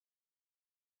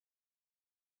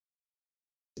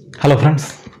Hello friends,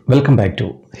 welcome back to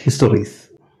HisStories.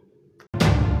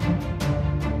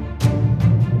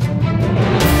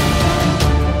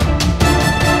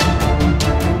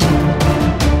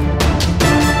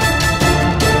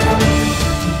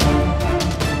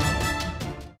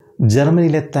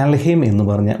 ജർമ്മനിയിലെ തൽഹെയിം എന്ന്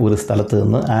പറഞ്ഞ ഒരു സ്ഥലത്ത്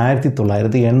നിന്ന്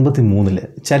 1983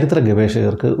 ചരിത്ര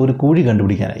ഗവേഷകർക്ക് ഒരു കുഴി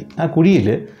കണ്ടുപിടിക്കാനായി. ആ കുഴിയിൽ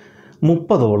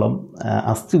 30ഓളം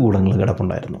അസ്ഥികൂടങ്ങൾ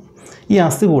കിടപ്പുണ്ടായിരുന്നു. ഈ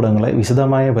അസ്ഥികൂടങ്ങളെ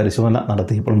വിശദമായ പരിശോധന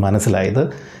നടത്തിയപ്പോൾ മനസ്സിലായത്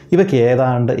ഇവയ്ക്ക്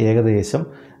ഏകദേശം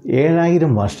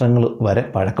 7000 വർഷങ്ങൾ വരെ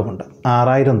പഴക്കമുണ്ട്.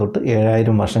 6000 തൊട്ട്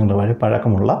 7000 വർഷങ്ങൾ വരെ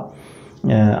പഴക്കമുള്ള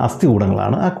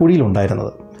അസ്ഥികൂടങ്ങളാണ് ആ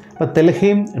കുഴിയിലുണ്ടായിരുന്നത്. അപ്പോൾ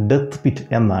തെൽഹെയിം ഡെത്ത് പിറ്റ്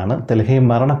എന്നാണ്, തെൽഹെയിം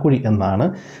മരണക്കുഴി എന്നാണ്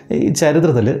ഈ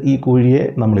ചരിത്രത്തിൽ ഈ കുഴിയെ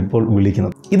നമ്മളിപ്പോൾ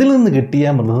വിളിക്കുന്നത്. ഇതിൽ നിന്ന്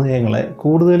കിട്ടിയ മൃതദേഹങ്ങളെ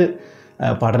കൂടുതൽ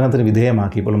പഠനത്തിന്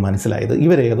വിധേയമാക്കിയപ്പോൾ മനസ്സിലായത്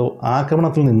ഇവരേതോ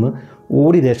ആക്രമണത്തിൽ നിന്ന്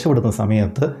ഓടി രക്ഷപ്പെടുന്ന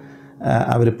സമയത്ത്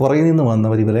അവർ പുറകിൽ നിന്ന്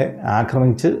വന്നവർ ഇവരെ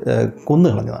ആക്രമിച്ച്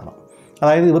കൊന്നുകളഞ്ഞതാണ്.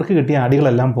 അതായത് ഇവർക്ക് കിട്ടിയ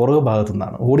അടികളെല്ലാം പുറകു ഭാഗത്തു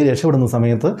നിന്നാണ്. ഓടി രക്ഷപ്പെടുന്ന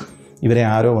സമയത്ത് ഇവരെ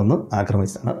ആരോ വന്ന്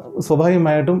ആക്രമിച്ചതാണ്.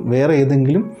 സ്വാഭാവികമായിട്ടും വേറെ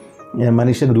ഏതെങ്കിലും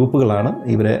മനുഷ്യ ഗ്രൂപ്പുകളാണ്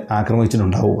ഇവരെ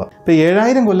ആക്രമിച്ചിട്ടുണ്ടാവുക. ഇപ്പോൾ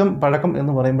 7000 കൊല്ലം പഴക്കം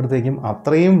എന്ന് പറയുമ്പോഴത്തേക്കും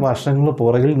അത്രയും വർഷങ്ങൾ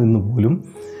പുറകിൽ നിന്ന് പോലും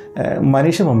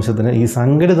മനുഷ്യവംശത്തിന് ഈ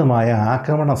സംഘടിതമായ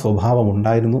ആക്രമണ സ്വഭാവം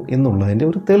ഉണ്ടായിരുന്നു എന്നുള്ളതിൻ്റെ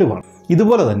ഒരു തെളിവാണ്.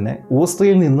 ഇതുപോലെ തന്നെ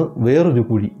ഓസ്ട്രിയയിൽ നിന്ന് വേറൊരു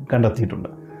കുഴി കണ്ടെത്തിയിട്ടുണ്ട്.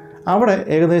 അവിടെ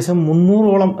ഏകദേശം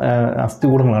 300ഓളം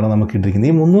അസ്ഥികൂടങ്ങളാണ് നമുക്ക് ഇട്ടിരിക്കുന്നത്.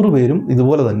 ഈ 300 പേരും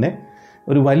ഇതുപോലെ തന്നെ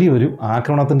ഒരു വലിയൊരു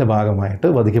ആക്രമണത്തിൻ്റെ ഭാഗമായിട്ട്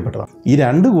വധിക്കപ്പെട്ടതാണ്. ഈ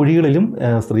 2 കുഴികളിലും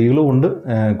സ്ത്രീകളുമുണ്ട്,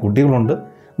 കുട്ടികളുണ്ട്,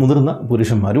 മുതിർന്ന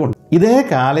പുരുഷന്മാരും ഉണ്ട്. ഇതേ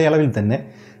കാലയളവിൽ തന്നെ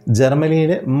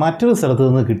ജർമ്മനിയിലെ മറ്റൊരു സ്ഥലത്ത്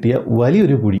നിന്ന് കിട്ടിയ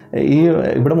വലിയൊരു കുഴി,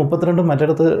 ഇവിടെ 32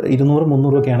 മറ്റിടത്ത് 200,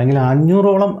 300 ഒക്കെ ആണെങ്കിൽ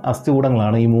 500ഓളം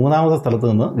അസ്ഥികൂടങ്ങളാണ് ഈ 3ാമത്തെ സ്ഥലത്ത്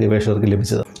നിന്ന് ഗവേഷകർക്ക്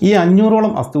ലഭിച്ചത്. ഈ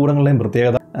 500ഓളം അസ്ഥികൂടങ്ങളുടെയും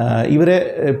പ്രത്യേകത ഇവരെ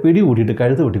പിടികൂടിയിട്ട്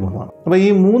കഴുത്ത് വെട്ടിക്കൊന്നതാണ്. അപ്പോൾ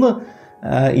ഈ 3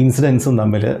 ഇൻസിഡൻസും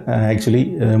തമ്മിൽ ആക്ച്വലി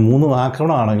 3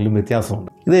 ആക്രമണമാണെങ്കിലും വ്യത്യാസമുണ്ട്.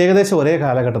 ഇത് ഏകദേശം ഒരേ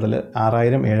കാലഘട്ടത്തിൽ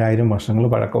 6000, 7000 വർഷങ്ങൾ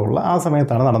പഴക്കമുള്ള ആ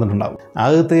സമയത്താണ് നടന്നിട്ടുണ്ടാകും.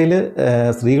 ആദ്യത്തേൽ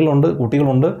സ്ത്രീകളുണ്ട്,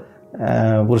 കുട്ടികളുണ്ട്,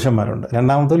 പുരുഷന്മാരുണ്ട്.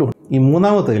 രണ്ടാമത്തേലുണ്ട്. ഈ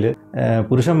 3ാമത്തേൽ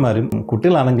പുരുഷന്മാരും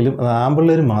കുട്ടികളാണെങ്കിലും അത്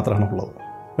ആൺപിള്ളേരും മാത്രമാണ് ഉള്ളത്,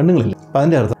 പെണ്ണുങ്ങളില്ല. അപ്പം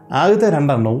അതിൻ്റെ അർത്ഥം ആദ്യത്തെ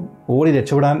 2 എണ്ണവും ഓടി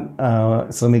രക്ഷപ്പെടാൻ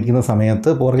ശ്രമിക്കുന്ന സമയത്ത്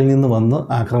പുറകിൽ നിന്ന് വന്ന്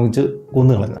ആക്രമിച്ച്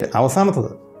കൊന്നുകളഞ്ഞത്.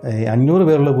 അവസാനത്തത് 500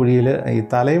 പേരുള്ള കുഴിയിൽ ഈ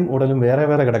തലയും ഉടലും വേറെ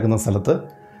വേറെ കിടക്കുന്ന സ്ഥലത്ത്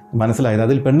മനസ്സിലായത്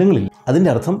അതിൽ പെണ്ണുങ്ങളില്ല. അതിൻ്റെ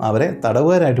അർത്ഥം അവരെ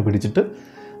തടവുകാരായിട്ട് പിടിച്ചിട്ട്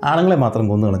ആണുങ്ങളെ മാത്രം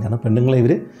കൊന്നു കളഞ്ഞാണ്. പെണ്ണുങ്ങളെ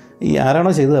ഇവർ ഈ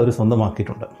ആരാണോ ചെയ്തത് അവർ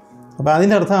സ്വന്തമാക്കിയിട്ടുണ്ട്. അപ്പോൾ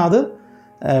അതിൻ്റെ അർത്ഥം അത്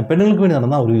പെണ്ണുങ്ങൾക്ക് വേണ്ടി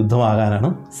നടന്ന ഒരു യുദ്ധമാകാനാണ്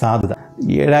സാധ്യത.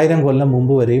 7000 കൊല്ലം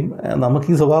മുമ്പ് വരെയും നമുക്ക്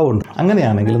ഈ സ്വഭാവമുണ്ട്.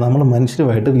 അങ്ങനെയാണെങ്കിൽ നമ്മൾ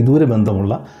മനുഷ്യരുമായിട്ട് വിദൂര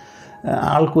ബന്ധമുള്ള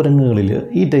ആൾക്കുരങ്ങുകളിൽ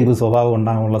ഈ ടൈപ്പ് സ്വഭാവം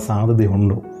ഉണ്ടാകാനുള്ള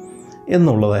സാധ്യതയുണ്ടോ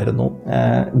എന്നുള്ളതായിരുന്നു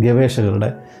ഗവേഷകരുടെ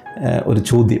ഒരു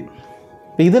ചോദ്യം.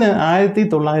 ഇതിന്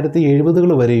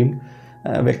 1970 വരെയും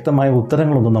വ്യക്തമായ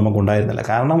ഉത്തരങ്ങളൊന്നും നമുക്കുണ്ടായിരുന്നില്ല.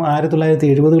 കാരണം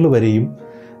 1970 വരെയും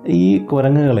ഈ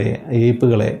കുരങ്ങുകളെ,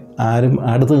 ഏപ്പുകളെ ആരും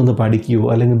അടുത്ത് നിന്ന് പഠിക്കുകയോ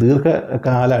അല്ലെങ്കിൽ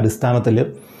ദീർഘകാല അടിസ്ഥാനത്തിൽ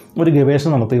ഒരു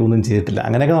ഗവേഷണം നടത്തുകയോ ഒന്നും ചെയ്തിട്ടില്ല.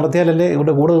 അങ്ങനെയൊക്കെ നടത്തിയാലല്ലേ,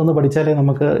 ഇവിടെ കൂടെ നിന്ന് പഠിച്ചാലേ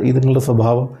നമുക്ക് ഇതിനുള്ള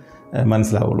സ്വഭാവം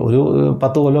മനസ്സിലാവുള്ളൂ. ഒരു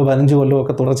 10 കൊല്ലോ 15 കൊല്ലോ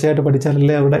ഒക്കെ തുടർച്ചയായിട്ട്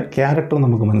പഠിച്ചാലല്ലേ അവരുടെ ക്യാരക്ടർ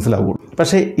നമുക്ക് മനസ്സിലാവുള്ളൂ.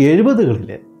 പക്ഷേ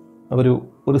 70കളിൽ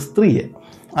ഒരു സ്ത്രീയെ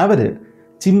അവർ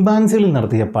ചിമ്പാൻസികളിൽ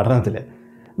നടത്തിയ പഠനത്തിൽ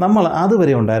നമ്മൾ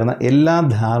അതുവരെ ഉണ്ടായിരുന്ന എല്ലാ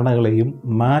ധാരണകളെയും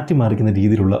മാറ്റിമറിക്കുന്ന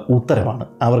രീതിയിലുള്ള ഉത്തരമാണ്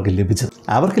അവർക്ക് ലഭിച്ചത്.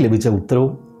 അവർക്ക് ലഭിച്ച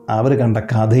ഉത്തരവും അവർ കണ്ട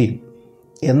കഥയും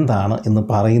എന്താണ് എന്ന്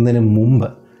പറയുന്നതിന് മുമ്പ്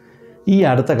ഈ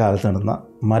അടുത്ത കാലത്ത് നടന്ന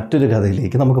മറ്റൊരു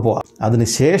കഥയിലേക്ക് നമുക്ക് പോകാം.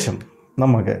 അതിനുശേഷം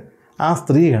നമുക്ക് ആ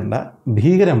സ്ത്രീ കണ്ട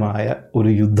ഭീകരമായ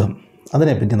ഒരു യുദ്ധം,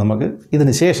 അതിനെപ്പറ്റി നമുക്ക്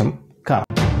ഇതിന് ശേഷം കാണാം.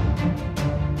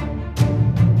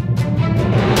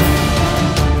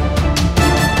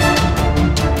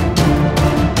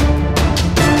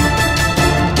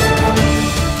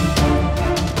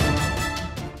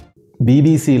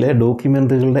 BBC-യിലെ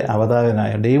ഡോക്യുമെൻ്ററികളുടെ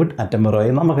അവതാരകനായ ഡേവിഡ്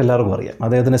അറ്റൻബറോയെ നമുക്കെല്ലാവർക്കും അറിയാം.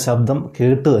 അദ്ദേഹത്തിൻ്റെ ശബ്ദം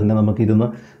കേട്ട് തന്നെ നമുക്കിരുന്ന്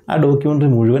ആ ഡോക്യുമെൻ്ററി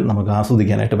മുഴുവൻ നമുക്ക്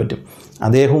ആസ്വദിക്കാനായിട്ട് പറ്റും.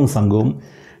 അദ്ദേഹവും സംഘവും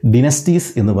ഡിനസ്റ്റീസ്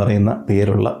എന്ന് പറയുന്ന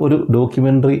പേരുള്ള ഒരു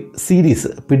ഡോക്യുമെൻ്ററി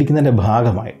സീരീസ് പിടിക്കുന്നതിൻ്റെ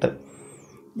ഭാഗമായിട്ട്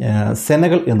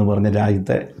സെനഗൽ എന്ന് പറഞ്ഞ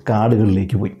രാജ്യത്തെ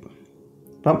കാടുകളിലേക്ക് പോയി.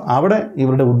 അപ്പം അവിടെ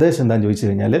ഇവരുടെ ഉദ്ദേശം എന്താണെന്ന് ചോദിച്ചു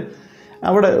കഴിഞ്ഞാൽ,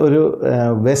 അവിടെ ഒരു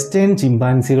വെസ്റ്റേൺ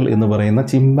ചിമ്പാൻസികൾ എന്ന് പറയുന്ന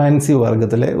ചിമ്പാൻസി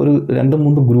വർഗത്തിലെ ഒരു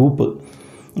 2-3 ഗ്രൂപ്പ്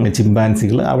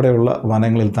ചിമ്പാൻസികൾ അവിടെയുള്ള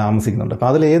വനങ്ങളിൽ താമസിക്കുന്നുണ്ട്. അപ്പോൾ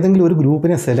അതിലേതെങ്കിലും ഒരു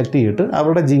ഗ്രൂപ്പിനെ സെലക്ട് ചെയ്തിട്ട്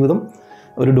അവരുടെ ജീവിതം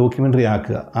ഒരു ഡോക്യുമെൻ്ററി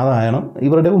ആക്കുക, അതാണ്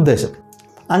ഇവരുടെ ഉദ്ദേശം.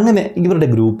 അങ്ങനെ ഇവരുടെ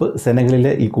ഗ്രൂപ്പ്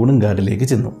സെനഗലിലെ ഈ കൊടുങ്കാടിലേക്ക്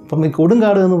ചെന്നു. അപ്പം ഈ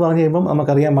കൊടുങ്കാട് എന്ന് പറഞ്ഞു കഴിയുമ്പം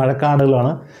നമുക്കറിയാം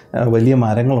മഴക്കാടുകളാണ്, വലിയ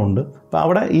മരങ്ങളുണ്ട്. അപ്പോൾ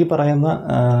അവിടെ ഈ പറയുന്ന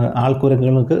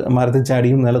ആൾക്കുരങ്ങൾക്ക് മരത്തിൽ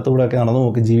ചാടിയും നിലത്തൂടെയൊക്കെ നടന്നും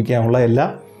ഒക്കെ ജീവിക്കാനുള്ള എല്ലാ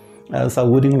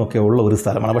സൗകര്യങ്ങളൊക്കെ ഉള്ള ഒരു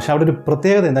സ്ഥലമാണ്. പക്ഷേ അവിടെ ഒരു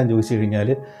പ്രത്യേകത എന്താണെന്ന് ചോദിച്ചു കഴിഞ്ഞാൽ,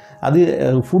 അത്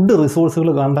ഫുഡ് റിസോഴ്സുകൾ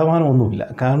കണ്ടമാനമൊന്നുമില്ല.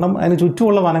 കാരണം അതിന്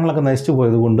ചുറ്റുമുള്ള വനങ്ങളൊക്കെ നശിച്ചു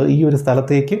പോയതുകൊണ്ട് ഈ ഒരു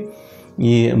സ്ഥലത്തേക്ക്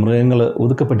ഈ മൃഗങ്ങൾ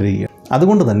ഒതുക്കപ്പെട്ടിരിക്കുകയാണ്.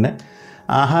 അതുകൊണ്ട് തന്നെ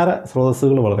ആഹാര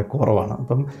സ്രോതസ്സുകൾ വളരെ കുറവാണ്.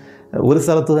 അപ്പം ഒരു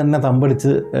സ്ഥലത്ത് തന്നെ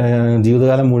തമ്പടിച്ച്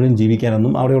ജീവിതകാലം മുഴുവൻ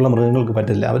ജീവിക്കാനൊന്നും അവിടെയുള്ള മൃഗങ്ങൾക്ക്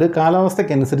പറ്റില്ല. അവർ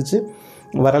കാലാവസ്ഥയ്ക്കനുസരിച്ച്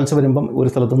വരൾച്ച വരുമ്പം ഒരു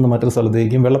സ്ഥലത്തു നിന്ന് മറ്റൊരു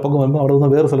സ്ഥലത്തേക്കും, വെള്ളപ്പൊക്കം വരുമ്പോൾ അവിടെ നിന്ന്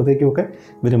വേറെ സ്ഥലത്തേക്കുമൊക്കെ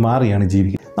ഇവർ മാറിയാണ്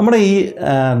ജീവിക്കുന്നത്. നമ്മുടെ ഈ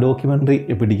ഡോക്യുമെൻ്ററി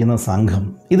പിടിക്കുന്ന സംഘം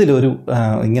ഇതിലൊരു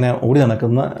ഇങ്ങനെ ഓടി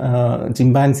നടക്കുന്ന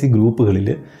ചിമ്പാൻസി ഗ്രൂപ്പുകളിൽ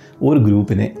ഒരു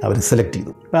ഗ്രൂപ്പിനെ അവർ സെലക്ട്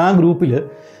ചെയ്തു. അപ്പോൾ ആ ഗ്രൂപ്പിൽ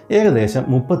ഏകദേശം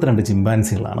 32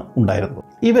 ചിമ്പാൻസികളാണ് ഉണ്ടായിരുന്നത്.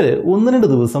 ഇവർ 1-2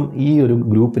 ദിവസം ഈ ഒരു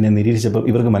ഗ്രൂപ്പിനെ നിരീക്ഷിച്ചപ്പോൾ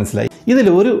ഇവർക്ക് മനസ്സിലായി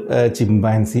ഇതിലൊരു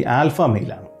ചിമ്പാൻസി ആൽഫ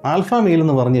മെയിലാണ്. ആൽഫ മെയിൽ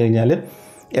എന്ന് പറഞ്ഞു കഴിഞ്ഞാൽ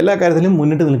എല്ലാ കാര്യത്തിലും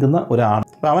മുന്നിട്ട് നിൽക്കുന്ന ഒരാളാണ്.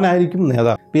 അപ്പോൾ അവനായിരിക്കും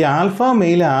നേതാവ്. അപ്പോൾ ഈ ആൽഫ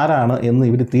മെയിൽ ആരാണ് എന്ന്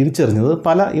ഇവർ തിരിച്ചറിഞ്ഞത്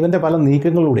ഇവൻ്റെ പല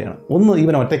നീക്കങ്ങളിലൂടെയാണ്. 1,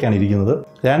 ഇവൻ ഒറ്റയ്ക്കാണ് ഇരിക്കുന്നത്.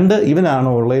 2, ഇവനാണ്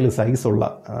ഉള്ളതിൽ സൈസുള്ള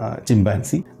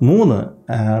ചിമ്പാൻസി. 3,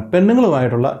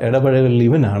 പെണ്ണുങ്ങളുമായിട്ടുള്ള ഇടപഴകലിൽ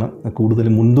ഇവനാണ് കൂടുതൽ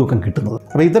മുൻതൂക്കം കിട്ടുന്നത്.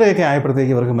 അപ്പോൾ ഇത്രയൊക്കെ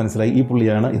ആയപ്പോഴത്തേക്ക് ഇവർക്ക് മനസ്സിലായി ഈ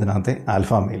പുള്ളിയാണ് ഇതിനകത്തെ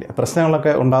ആൽഫ മെയിൽ.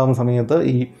 പ്രശ്നങ്ങളൊക്കെ ഉണ്ടാകുന്ന സമയത്ത്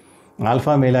ഈ ആൽഫ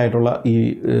മെയിലായിട്ടുള്ള ഈ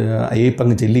ഏപ്പ്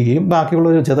അങ്ങ് ചെല്ലുകയും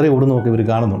ബാക്കിയുള്ളൊരു ചെതറി ഓടുന്നതൊക്കെ ഇവർ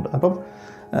കാണുന്നുണ്ട്. അപ്പം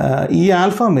ഈ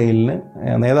ആൽഫ മെയിലിന്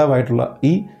നേതാവായിട്ടുള്ള ഈ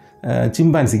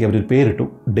ചിമ്പാൻസിക്ക് അവരൊരു പേരിട്ടു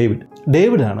ഡേവിഡ്.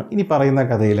 ഡേവിഡാണ് ഇനി പറയുന്ന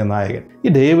കഥയിലെ നായകൻ. ഈ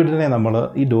ഡേവിഡിനെ നമ്മൾ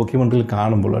ഈ ഡോക്യുമെൻ്ററിൽ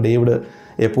കാണുമ്പോൾ ഡേവിഡ്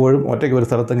എപ്പോഴും ഒറ്റയ്ക്ക് ഒരു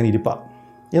സ്ഥലത്ത് ഇങ്ങനെ ഇരിപ്പാം.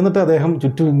 എന്നിട്ട് അദ്ദേഹം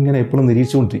ചുറ്റും ഇങ്ങനെ എപ്പോഴും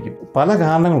നിരീക്ഷിച്ചുകൊണ്ടിരിക്കും. പല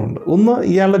കാരണങ്ങളുണ്ട്. 1,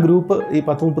 ഇയാളുടെ ഗ്രൂപ്പ്, ഈ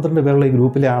 10-32 പേരുള്ള ഈ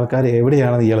ഗ്രൂപ്പിലെ ആൾക്കാർ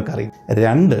എവിടെയാണെന്ന് ഇയാൾക്കറിയും.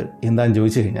 2, എന്താണെന്ന്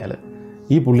ചോദിച്ചു കഴിഞ്ഞാൽ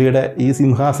ഈ പുള്ളിയുടെ ഈ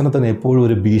സിംഹാസനത്തിന് എപ്പോഴും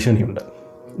ഒരു ഭീഷണിയുണ്ട്.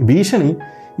 ഭീഷണി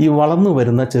ഈ വളർന്നു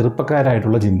വരുന്ന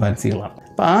ചെറുപ്പക്കാരായിട്ടുള്ള ചിമ്പാൻസികളാണ്.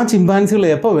 അപ്പോൾ ആ ചിമ്പാൻസികൾ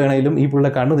എപ്പോൾ വേണമെങ്കിലും ഈ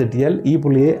പുള്ളിയുടെ കണ്ണു തെറ്റിയാൽ ഈ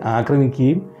പുള്ളിയെ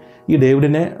ആക്രമിക്കുകയും ഈ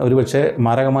ഡേവിഡിനെ ഒരുപക്ഷെ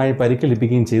മാരകമായി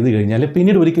പരിക്കേൽപ്പിക്കുകയും ചെയ്തു കഴിഞ്ഞാൽ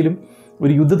പിന്നീട് ഒരിക്കലും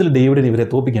ഒരു യുദ്ധത്തിൽ ഡേവിഡിന് ഇവരെ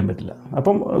തോൽപ്പിക്കാൻ പറ്റില്ല.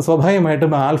 അപ്പം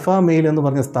സ്വാഭാവികമായിട്ടും ആൽഫ മെയിൽ എന്ന്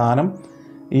പറഞ്ഞ സ്ഥാനം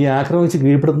ഈ ആക്രമിച്ച്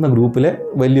കീഴ്പ്പെടുത്തുന്ന ഗ്രൂപ്പിലെ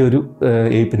വലിയൊരു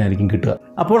ഏപ്പിനായിരിക്കും കിട്ടുക.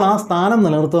 അപ്പോൾ ആ സ്ഥാനം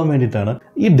നിലനിർത്താൻ വേണ്ടിയിട്ടാണ്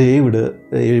ഈ ഡേവിഡ്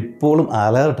എപ്പോഴും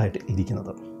അലേർട്ടായിട്ട്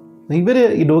ഇരിക്കുന്നത്. ഇവർ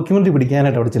ഈ ഡോക്യുമെൻ്ററി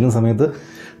പിടിക്കാനായിട്ട് അവിടെ ചെല്ലുന്ന സമയത്ത്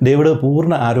ഡേവിഡ്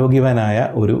പൂർണ്ണ ആരോഗ്യവാനായ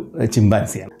ഒരു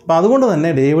ചിമ്പാൻസിയാണ്. അപ്പോൾ അതുകൊണ്ട് തന്നെ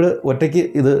ഡേവിഡ് ഒറ്റയ്ക്ക്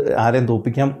ഇത് ആരെയും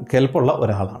തോൽപ്പിക്കാൻ കെൽപ്പുള്ള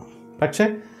ഒരാളാണ്. പക്ഷേ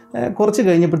കുറച്ച്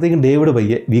കഴിഞ്ഞപ്പോഴത്തേക്കും ഡേവിഡ്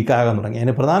പയ്യെ വീക്കാകാൻ തുടങ്ങി.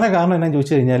 അതിന് പ്രധാന കാരണം എന്നാന്ന്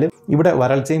ചോദിച്ചു കഴിഞ്ഞാൽ ഇവിടെ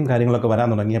വരൾച്ചയും കാര്യങ്ങളൊക്കെ വരാൻ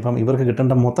തുടങ്ങി. അപ്പം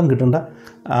ഇവർക്ക് മൊത്തം കിട്ടേണ്ട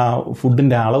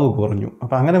ഫുഡിൻ്റെ അളവ് കുറഞ്ഞു.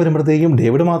 അപ്പോൾ അങ്ങനെ വരുമ്പോഴത്തേക്കും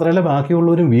ഡേവിഡ് മാത്രമല്ല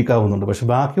ബാക്കിയുള്ളവരും വീക്കാവുന്നുണ്ട്. പക്ഷേ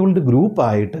ബാക്കിയുള്ളൊരു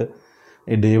ഗ്രൂപ്പായിട്ട്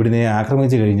ഡേവിഡിനെ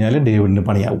ആക്രമിച്ച് കഴിഞ്ഞാൽ ഡേവിഡിന്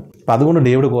പണിയാവും. അപ്പോൾ അതുകൊണ്ട്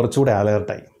ഡേവിഡ് കുറച്ചുകൂടെ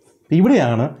അലേർട്ടായി.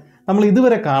 ഇവിടെയാണ് നമ്മൾ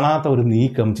ഇതുവരെ കാണാത്ത ഒരു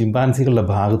നീക്കം ചിമ്പാൻസികളുടെ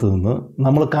ഭാഗത്തു നിന്ന്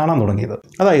നമ്മൾ കാണാൻ തുടങ്ങിയത്.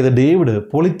 അതായത് ഡേവിഡ്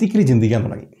പൊളിറ്റിക്കലി ചിന്തിക്കാൻ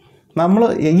തുടങ്ങി. നമ്മൾ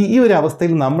ഈ ഒരു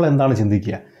അവസ്ഥയിൽ നമ്മൾ എന്താണ്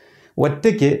ചിന്തിക്കുക?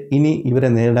 ഒറ്റയ്ക്ക് ഇനി ഇവരെ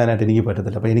നേരിടാനായിട്ട് എനിക്ക്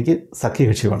പറ്റത്തില്ല, അപ്പോൾ എനിക്ക്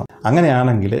സഖ്യകക്ഷി വേണം.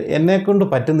 അങ്ങനെയാണെങ്കിൽ എന്നെക്കൊണ്ട്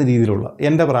പറ്റുന്ന രീതിയിലുള്ള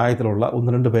എൻ്റെ പ്രായത്തിലുള്ള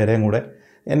 1-2 പേരെയും കൂടെ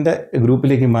എൻ്റെ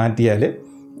ഗ്രൂപ്പിലേക്ക് മാറ്റിയാൽ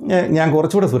ഞാൻ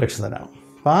കുറച്ചുകൂടെ സുരക്ഷിതനാണ്.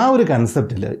 അപ്പോൾ ആ ഒരു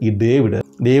കൺസെപ്റ്റിൽ ഈ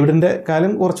ഡേവിഡിൻ്റെ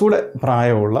കാലം കുറച്ചുകൂടെ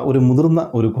പ്രായമുള്ള ഒരു മുതിർന്ന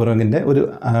ഒരു കുരങ്ങിൻ്റെ ഒരു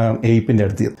ഏപ്പിൻ്റെ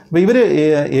അടുത്ത്. അപ്പോൾ ഇവർ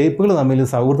ഏപ്പുകൾ തമ്മിൽ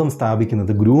സൗഹൃദം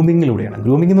സ്ഥാപിക്കുന്നത് ഗ്രൂമിങ്ങിലൂടെയാണ്.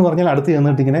 ഗ്രൂമിംഗ് എന്ന് പറഞ്ഞാൽ അടുത്ത്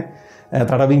ചെന്നിട്ട് ഇങ്ങനെ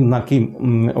തടവിയും നക്കിയും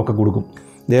ഒക്കെ കൊടുക്കും,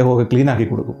 ദേഹമൊക്കെ ക്ലീനാക്കി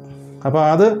കൊടുക്കും. അപ്പോൾ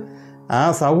ആ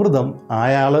സൗഹൃദം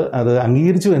അയാൾ അത്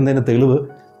അംഗീകരിച്ചു എന്നതിന് തെളിവ്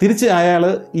തിരിച്ച് അയാൾ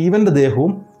ഇവൻ്റെ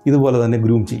ദേഹവും ഇതുപോലെ തന്നെ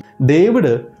ഗ്രൂം ചെയ്യും.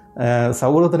 ഡേവിഡ്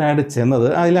സൗഹൃദത്തിനായിട്ട് ചെന്നത്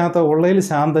അതിനകത്ത് ഉള്ളതിൽ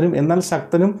ശാന്തനും എന്നാൽ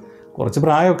ശക്തനും കുറച്ച്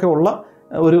പ്രായമൊക്കെ ഉള്ള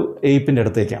ഒരു ഏപ്പിൻ്റെ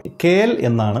അടുത്തേക്കാണ്. കേൽ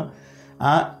എന്നാണ്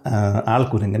ആ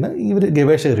ആൾക്കുരങ്ങിന് ഇവർ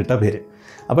ഗവേഷകരിട്ട പേര്.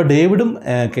 അപ്പോൾ ഡേവിഡും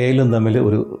കേലും തമ്മിൽ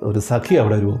ഒരു സഖി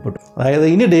അവിടെ രൂപപ്പെട്ടു. അതായത്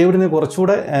ഇനി ഡേവിഡിന്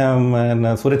കുറച്ചുകൂടെ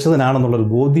സുരക്ഷിതനാണെന്നുള്ളൊരു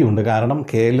ബോധ്യമുണ്ട്. കാരണം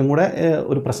കേലിനും കൂടെ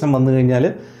ഒരു പ്രശ്നം വന്നു കഴിഞ്ഞാൽ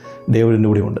ഡേവിഡിൻ്റെ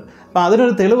കൂടെ ഉണ്ട്. അപ്പോൾ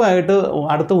അതിനൊരു തെളിവായിട്ട്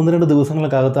അടുത്ത 1-2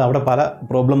 ദിവസങ്ങൾക്കകത്ത് അവിടെ പല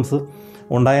പ്രോബ്ലംസ്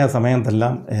ഉണ്ടായ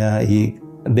സമയത്തെല്ലാം ഈ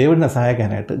ഡേവിഡിനെ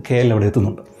സഹായിക്കാനായിട്ട് കേൽ അവിടെ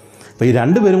എത്തുന്നുണ്ട്. അപ്പോൾ ഈ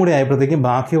 2 പേരും കൂടി ആയപ്പോഴത്തേക്കും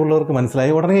ബാക്കിയുള്ളവർക്ക്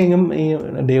മനസ്സിലായി ഉടനെയെങ്കിലും ഈ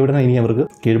ഡേവിഡിനെ ഇനി അവർക്ക്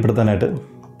കീഴ്പ്പെടുത്താനായിട്ട്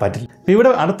പറ്റില്ല. അപ്പോൾ ഇവിടെ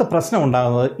അടുത്ത പ്രശ്നം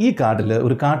ഉണ്ടാകുന്നത് ഈ കാട്ടിൽ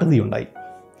ഒരു കാട്ടുതീ ഉണ്ടായി.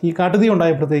 ഈ കാട്ടുതീ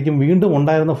ഉണ്ടായപ്പോഴത്തേക്കും വീണ്ടും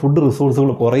ഉണ്ടായിരുന്ന ഫുഡ്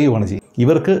റിസോഴ്സുകൾ കുറയുകയാണ് ചെയ്യും.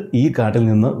 ഇവർക്ക് ഈ കാട്ടിൽ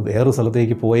നിന്ന് വേറൊരു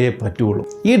സ്ഥലത്തേക്ക് പോയേ പറ്റുള്ളൂ.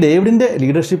 ഈ ഡേവിഡിൻ്റെ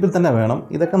ലീഡർഷിപ്പിൽ തന്നെ വേണം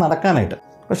ഇതൊക്കെ നടക്കാനായിട്ട്.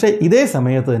 പക്ഷേ ഇതേ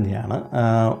സമയത്ത് തന്നെയാണ്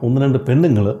 1-2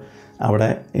 പെണ്ണുങ്ങൾ അവിടെ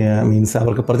മീൻസ്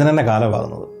അവർക്ക് പ്രജനന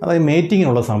കാലമാകുന്നത്, അതായത്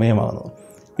മേറ്റിങ്ങിനുള്ള സമയമാകുന്നത്.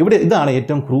 ഇതാണ്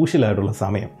ഏറ്റവും ക്രൂഷ്യലായിട്ടുള്ള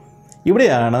സമയം.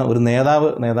 ഇവിടെയാണ് ഒരു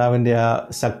നേതാവിൻ്റെ ആ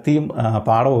ശക്തിയും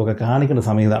പാടവും ഒക്കെ കാണിക്കേണ്ട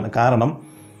സമയം ഇതാണ്. കാരണം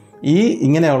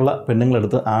ഇങ്ങനെയുള്ള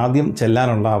പെണ്ണുങ്ങളെടുത്ത് ആദ്യം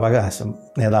ചെല്ലാനുള്ള അവകാശം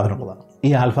നേതാവിനുള്ളതാണ്,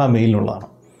 ഈ ആൽഫ മെയിലിനുള്ളതാണ്.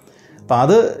 അപ്പം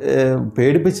അത്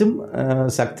പേടിപ്പിച്ചും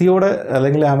ശക്തിയോടെ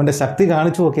അല്ലെങ്കിൽ അവൻ്റെ ശക്തി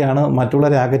കാണിച്ചുമൊക്കെയാണ്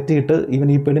മറ്റുള്ളവരെ അകറ്റിയിട്ട് ഇവൻ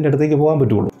ഈ പെണ്ണിൻ്റെ അടുത്തേക്ക് പോകാൻ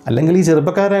പറ്റുള്ളൂ. അല്ലെങ്കിൽ ഈ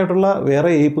ചെറുപ്പക്കാരായിട്ടുള്ള വേറെ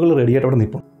ഏപ്പുകൾ റെഡിയായിട്ട് അവിടെ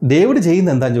നിൽക്കും. ഡേവിഡ്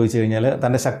ചെയ്യുന്നത് എന്താണെന്ന് ചോദിച്ചു കഴിഞ്ഞാൽ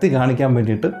തൻ്റെ ശക്തി കാണിക്കാൻ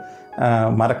വേണ്ടിയിട്ട്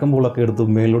മരക്കമ്പുകളൊക്കെ എടുത്ത്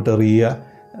മേളിലോട്ട് എറിയുക,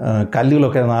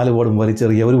 കല്ലുകളൊക്കെ 4 ബോർഡും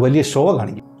വലിച്ചെറിയുക, ഒരു വലിയ ഷോ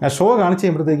കാണിക്കും. ആ ഷോ കാണിച്ച്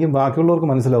കഴിയുമ്പോഴത്തേക്കും ബാക്കിയുള്ളവർക്ക്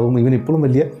മനസ്സിലാവും ഇവൻ ഇപ്പോഴും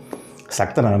വലിയ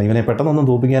ശക്തനാണ്, ഇവനെ പെട്ടെന്നൊന്നും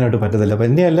തോൽപ്പിക്കാനായിട്ട് പറ്റത്തില്ല. അപ്പം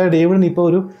എന്നെയല്ല ഡേവിഡിന് ഇപ്പോൾ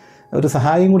ഒരു ഒരു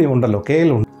സഹായം കൂടി ഉണ്ടല്ലോ,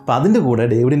 കേലുണ്ട്. അപ്പോൾ അതിൻ്റെ കൂടെ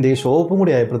ഡേവിഡിൻ്റെ ഈ ഷോപ്പും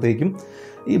കൂടി ആയപ്പോഴത്തേക്കും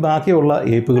ഈ ബാക്കിയുള്ള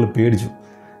ഏപ്പുകൾ പേടിച്ചു.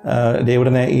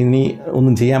 ഡേവിഡിനെ ഇനി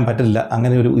ഒന്നും ചെയ്യാൻ പറ്റില്ല,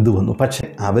 അങ്ങനെ ഒരു ഇത് വന്നു. പക്ഷേ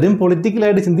അവരും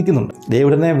പൊളിറ്റിക്കലായിട്ട് ചിന്തിക്കുന്നുണ്ട്.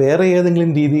 ഡേവിഡിനെ വേറെ ഏതെങ്കിലും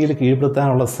രീതിയിൽ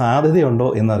കീഴ്പ്പെടുത്താനുള്ള സാധ്യതയുണ്ടോ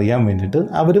എന്നറിയാൻ വേണ്ടിയിട്ട്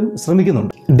അവരും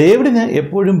ശ്രമിക്കുന്നുണ്ട്. ഡേവിഡിന്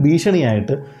എപ്പോഴും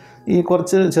ഭീഷണിയായിട്ട് ഈ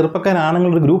കുറച്ച്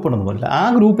ചെറുപ്പക്കാരാണുങ്ങളുടെ ഗ്രൂപ്പ് ഉണ്ടെന്ന് പറഞ്ഞില്ല, ആ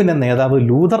ഗ്രൂപ്പിൻ്റെ നേതാവ്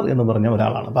ലൂതർ എന്ന് പറഞ്ഞ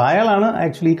ഒരാളാണ്. അപ്പോൾ അയാളാണ്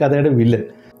ആക്ച്വലി ഈ കഥയുടെ വില്ലൻ.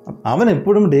 അവൻ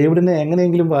എപ്പോഴും ഡേവിഡിനെ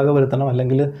എങ്ങനെയെങ്കിലും വകവരുത്തണം,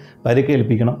 അല്ലെങ്കിൽ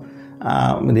പരിക്കേൽപ്പിക്കണം,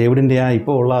 ഡേവിഡിൻ്റെ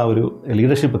ഇപ്പോൾ ഉള്ള ഒരു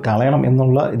ലീഡർഷിപ്പ് കളയണം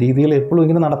എന്നുള്ള രീതിയിൽ എപ്പോഴും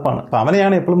ഇങ്ങനെ നടപ്പാണ്. അപ്പോൾ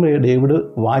അവനെയാണ് എപ്പോഴും ഡേവിഡ്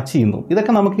വാച്ച് ചെയ്യുന്നു.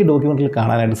 ഇതൊക്കെ നമുക്ക് ഈ ഡോക്യുമെൻ്ററിൽ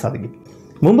കാണാനായിട്ട് സാധിക്കും.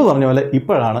 മുമ്പ് പറഞ്ഞ പോലെ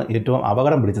ഇപ്പോഴാണ് ഏറ്റവും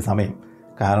അപകടം പിടിച്ച സമയം.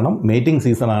 കാരണം മീറ്റിംഗ്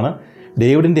സീസണാണ്,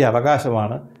 ഡേവിഡിൻ്റെ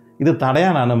അവകാശമാണ്. ഇത്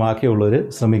തടയാനാണ് ബാക്കിയുള്ളവർ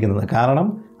ശ്രമിക്കുന്നത്. കാരണം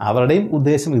അവരുടെയും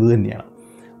ഉദ്ദേശം ഇത് തന്നെയാണ്.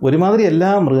 ഒരുമാതിരി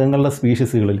എല്ലാ മൃഗങ്ങളുടെ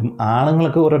സ്പീഷീസുകളിലും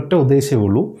ആണുങ്ങൾക്ക് ഒരൊറ്റ ഉദ്ദേശമേ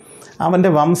ഉള്ളൂ, അവൻ്റെ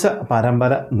വംശ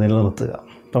പരമ്പര നിലനിർത്തുക.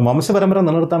 ഇപ്പം വംശപരമ്പര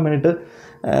നിലനിർത്താൻ വേണ്ടിയിട്ട്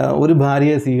ഒരു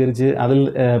ഭാര്യയെ സ്വീകരിച്ച് അതിൽ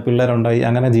പിള്ളേരുണ്ടായി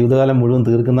അങ്ങനെ ജീവിതകാലം മുഴുവൻ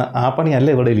തീർക്കുന്ന ആ പണിയല്ല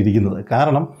ഇവിടെ ഇരിക്കുന്നത്.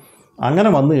 കാരണം അങ്ങനെ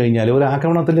വന്നു കഴിഞ്ഞാൽ ഒരു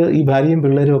ആക്രമണത്തിൽ ഈ ഭാര്യയും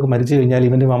പിള്ളേരും ഒക്കെ മരിച്ചു കഴിഞ്ഞാൽ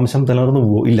ഇവൻ്റെ വംശം നിലനിർന്നു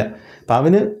ഇല്ല. അപ്പം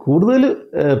അവന് കൂടുതൽ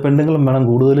പെണ്ണുങ്ങളും വേണം,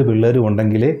 കൂടുതൽ പിള്ളേരും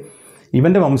ഉണ്ടെങ്കിലേ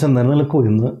ഇവൻ്റെ വംശം നിലനിൽക്കൂ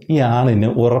എന്ന് ഈ ആണിന്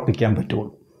ഉറപ്പിക്കാൻ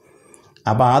പറ്റുള്ളൂ.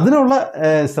 അപ്പോൾ അതിനുള്ള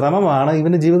ശ്രമമാണ്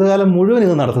ഇവൻ്റെ ജീവിതകാലം മുഴുവൻ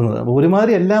ഇത് നടത്തുന്നത്. അപ്പോൾ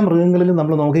ഒരുമാതിരി എല്ലാ മൃഗങ്ങളിലും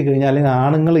നമ്മൾ നോക്കിക്കഴിഞ്ഞാൽ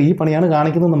ആണുങ്ങൾ ഈ പണിയാണ്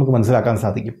കാണിക്കുന്നത് നമുക്ക് മനസ്സിലാക്കാൻ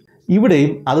സാധിക്കും.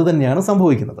 ഇവിടെയും അതുതന്നെയാണ്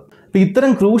സംഭവിക്കുന്നത്. അപ്പോൾ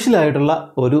ഇത്തരം ക്രൂഷ്യലായിട്ടുള്ള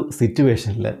ഒരു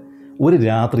സിറ്റുവേഷനിൽ ഒരു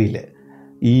രാത്രിയിൽ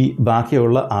ഈ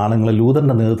ബാക്കിയുള്ള ആണുങ്ങൾ,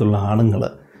 ലൂതറിൻ്റെ നേതൃത്വത്തിലുള്ള ആണുങ്ങൾ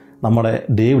നമ്മുടെ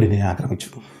ഡേവിഡിനെ ആക്രമിച്ചു.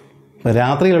 അപ്പോൾ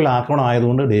രാത്രിയിലുള്ള ആക്രമണം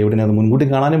ആയതുകൊണ്ട് ഡേവിഡിനെ അത് മുൻകൂട്ടി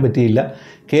കാണാനും പറ്റിയില്ല,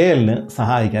 KLന്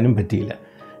സഹായിക്കാനും പറ്റിയില്ല.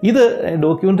 ഇത്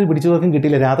ഡോക്യുമെൻ്ററി പിടിച്ചവർക്കും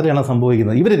കിട്ടിയില്ല, രാത്രിയാണ്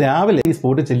സംഭവിക്കുന്നത്. ഇവർ രാവിലെ ഈ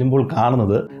സ്പോട്ടിൽ ചെല്ലുമ്പോൾ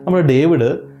കാണുന്നത് നമ്മുടെ ഡേവിഡ്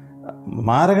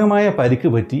മാരകമായ പരിക്ക്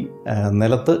പറ്റി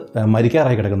നിലത്ത്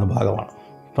മരിക്കാറായി കിടക്കുന്ന ഭാഗമാണ്.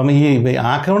 അപ്പം ഈ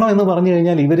ആക്രമണം എന്ന് പറഞ്ഞു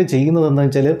കഴിഞ്ഞാൽ ഇവർ ചെയ്യുന്നത്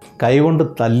എന്താണെന്ന് വെച്ചാൽ കൈകൊണ്ട്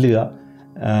തല്ലുക,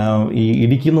 ഈ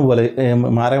ഇടിക്കുന്ന പോലെ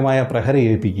മാരകമായ പ്രഹരം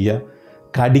ഏൽപ്പിക്കുക,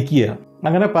 കടിക്കുക,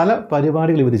 അങ്ങനെ പല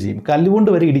പരിപാടികൾ ഇവർ ചെയ്യും.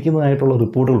 കല്ലുകൊണ്ട് വരെ ഇടിക്കുന്നതായിട്ടുള്ള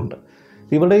റിപ്പോർട്ടുകളുണ്ട്.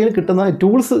 ഇവരുടെ കയ്യിൽ കിട്ടുന്ന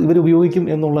ടൂൾസ് ഇവർ ഉപയോഗിക്കും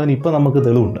എന്നുള്ളതിന് ഇപ്പോൾ നമുക്ക്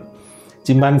തെളിവുണ്ട്.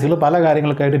 ചിമ്പാൻസികൾ പല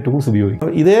കാര്യങ്ങൾക്കായിട്ട് ടൂൾസ് ഉപയോഗിക്കും.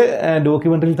 ഇതേ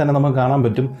ഡോക്യുമെൻ്ററിയിൽ തന്നെ നമുക്ക് കാണാൻ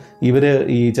പറ്റും, ഇവർ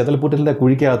ഈ ചെതൽപ്പൂട്ടിൻ്റെ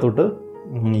കുഴിക്കകത്തോട്ട്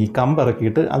ഈ കമ്പ്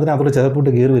ഇറക്കിയിട്ട് അതിനകത്തോട്ട് ചെതൽപ്പൂട്ട്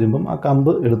കയറി വരുമ്പം ആ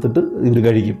കമ്പ് എടുത്തിട്ട് ഇവർ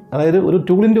കഴിക്കും. അതായത് ഒരു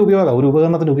ടൂളിൻ്റെ ഉപയോഗം, ഒരു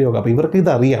ഉപകരണത്തിൻ്റെ ഉപയോഗം. അപ്പോൾ ഇവർക്ക്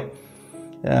ഇതറിയാം,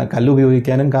 കല്ല്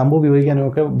ഉപയോഗിക്കാനും കമ്പ് ഉപയോഗിക്കാനും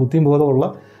ഒക്കെ ബുദ്ധിയും ബോധമുള്ള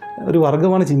ഒരു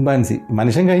വർഗ്ഗമാണ് ചിമ്പാൻസി.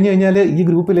 മനുഷ്യൻ കഴിഞ്ഞ് കഴിഞ്ഞാൽ ഈ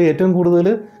ഗ്രൂപ്പിൽ ഏറ്റവും കൂടുതൽ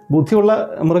ബുദ്ധിയുള്ള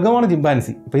മൃഗമാണ്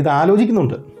ചിമ്പാൻസി. അപ്പോൾ ഇത്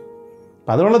ആലോചിക്കുന്നുണ്ട്.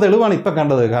 അപ്പോൾ അതിനുള്ള തെളിവാണ് ഇപ്പം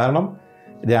കണ്ടത്. കാരണം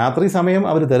രാത്രി സമയം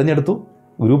അവർ തിരഞ്ഞെടുത്തു,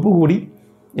 ഗ്രൂപ്പ് കൂടി,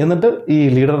 എന്നിട്ട് ഈ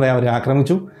ലീഡറെ അവർ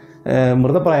ആക്രമിച്ചു.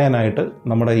 മൃതപ്രായനായിട്ട്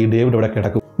നമ്മുടെ ഈ ഡേവിഡ് ഇവിടെ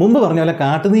കിടക്കും. മുമ്പ് പറഞ്ഞ പോലെ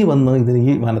കാട്ടുതീ വന്ന് ഇതിന്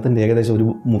ഈ വനത്തിൻ്റെ ഏകദേശം ഒരു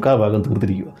മുക്കാൽ ഭാഗം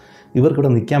തീർത്തിരിക്കുക. ഇവർക്കിവിടെ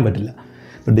നിൽക്കാൻ പറ്റില്ല.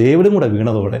 ഇപ്പോൾ ഡേവിഡും കൂടെ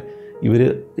വീണതോടെ ഇവർ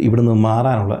ഇവിടുന്ന്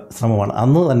മാറാനുള്ള ശ്രമമാണ്.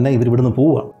 അന്ന് തന്നെ ഇവർ ഇവിടുന്ന്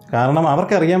പോവുകയാണ്. കാരണം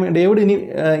അവർക്കറിയാം ഡേവിഡ് ഇനി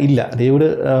ഇല്ല, ഡേവിഡ്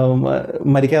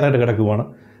മരിക്കാറായിട്ട് കിടക്കുവാണ്.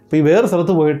 അപ്പോൾ ഈ വേറെ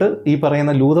സ്ഥലത്ത് പോയിട്ട് ഈ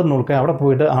പറയുന്ന ലൂതറിനൊക്കെ അവിടെ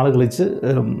പോയിട്ട് ആൾ കളിച്ച്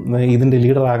ഇതിൻ്റെ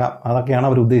ലീഡറാകാം, അതൊക്കെയാണ്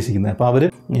അവർ ഉദ്ദേശിക്കുന്നത്. അപ്പോൾ അവർ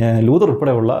ലൂതർ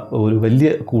ഉൾപ്പെടെയുള്ള ഒരു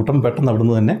വലിയ കൂട്ടം പെട്ടെന്ന്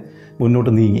അവിടുന്ന് തന്നെ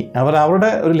മുന്നോട്ട് നീങ്ങി.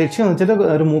 അവരുടെ ഒരു ലക്ഷ്യം എന്ന് വെച്ചാൽ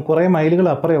ഒരു കുറേ മൈലുകൾ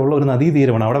അപ്പുറമുള്ള ഒരു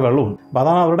നദീതീരമാണ്, അവിടെ വെള്ളമുണ്ട്. അപ്പോൾ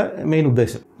അതാണ് അവരുടെ മെയിൻ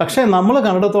ഉദ്ദേശം. പക്ഷേ നമ്മൾ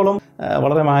കണ്ടിടത്തോളം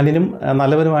വളരെ മാന്യനും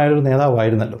നല്ലവനുമായൊരു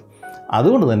നേതാവായിരുന്നല്ലോ.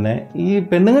 അതുകൊണ്ട് തന്നെ ഈ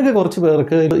പെണ്ണുങ്ങൾക്ക് കുറച്ച്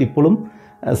പേർക്ക് ഇപ്പോഴും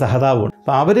സഹതാപമുണ്ട്.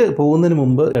 അപ്പോൾ അവർ പോകുന്നതിന്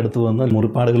മുമ്പ് എടുത്തു വന്ന്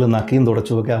മുറിപ്പാടുകൾ നക്കിയും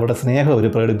തുടച്ചുമൊക്കെ അവരുടെ സ്നേഹം അവർ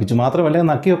പ്രകടിപ്പിച്ചു. മാത്രമല്ല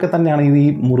നക്കിയൊക്കെ തന്നെയാണ് ഈ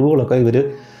മുറിവുകളൊക്കെ ഇവർ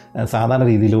സാധാരണ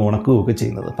രീതിയിൽ ഉണക്കുകയൊക്കെ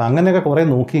ചെയ്യുന്നത്. അപ്പോൾ അങ്ങനെയൊക്കെ കുറേ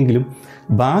നോക്കിയെങ്കിലും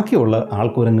ബാക്കിയുള്ള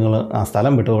ആൾക്കുരങ്ങുകൾ ആ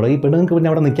സ്ഥലം വിട്ടതോടെ ഈ പെണ്ണുങ്ങൾക്ക്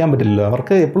പിന്നെ അവിടെ നിൽക്കാൻ പറ്റില്ലല്ലോ.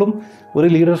 അവർക്ക് എപ്പോഴും ഒരു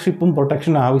ലീഡർഷിപ്പും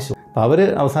പ്രൊട്ടക്ഷനും ആവശ്യം. അപ്പോൾ അവർ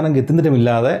അവസാനം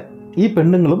ഗത്യന്തരമില്ലാതെ ഈ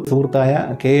പെണ്ണുങ്ങളും സുഹൃത്തായ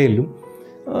KLലും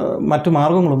മറ്റു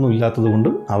മാർഗ്ഗങ്ങളൊന്നും ഇല്ലാത്തത് കൊണ്ട്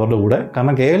അവരുടെ കൂടെ,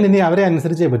 കാരണം KL ഇനി അവരെ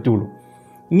അനുസരിച്ചേ പറ്റുള്ളൂ.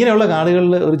 ഇങ്ങനെയുള്ള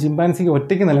കാടുകളിൽ ഒരു ചിമ്പാൻസിക്ക്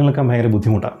ഒറ്റയ്ക്ക് നിലനിൽക്കാൻ ഭയങ്കര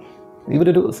ബുദ്ധിമുട്ടാണ്.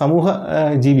 ഇവരൊരു സമൂഹ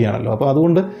ജീവിയാണല്ലോ. അപ്പോൾ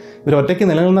അതുകൊണ്ട് ഇവർ ഒറ്റയ്ക്ക്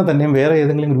നിലനിന്നാൽ തന്നെയും വേറെ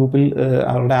ഏതെങ്കിലും ഗ്രൂപ്പിൽ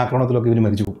അവരുടെ ആക്രമണത്തിലൊക്കെ ഇവർ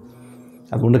മരിച്ചു പോകും.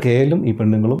 അതുകൊണ്ട് KLലും ഈ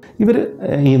പെണ്ണുങ്ങളും ഇവർ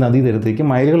ഈ നദീതീരത്തേക്ക്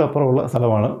മൈലുകളപ്പുറമുള്ള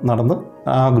സ്ഥലമാണ് നടന്ന്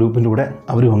ആ ഗ്രൂപ്പിൻ്റെ കൂടെ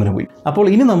അവരും അങ്ങനെ പോയി. അപ്പോൾ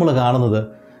ഇനി നമ്മൾ കാണുന്നത്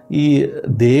ഈ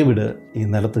ഡേവിഡ് ഈ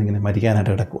നിലത്ത് ഇങ്ങനെ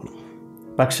മരിക്കാനായിട്ട് കിടക്കുകയാണ്.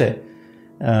 പക്ഷേ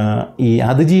ഈ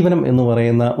അതിജീവനം എന്ന്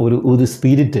പറയുന്ന ഒരു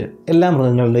സ്പിരിറ്റ് എല്ലാ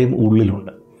മൃഗങ്ങളുടെയും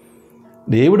ഉള്ളിലുണ്ട്.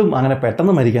 ഡേവിഡും അങ്ങനെ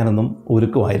പെട്ടെന്ന് മരിക്കാനൊന്നും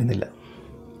ഒരുക്കമായിരുന്നില്ല.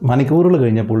 മണിക്കൂറുകൾ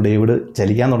കഴിഞ്ഞപ്പോൾ ഡേവിഡ്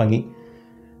ചലിക്കാൻ തുടങ്ങി.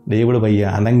 ഡേവിഡ് പയ്യെ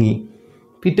അനങ്ങി.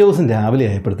 പിറ്റേ ദിവസം രാവിലെ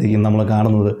ആയപ്പോഴത്തേക്കും നമ്മൾ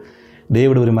കാണുന്നത്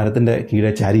ഡേവിഡ് ഒരു മരത്തിൻ്റെ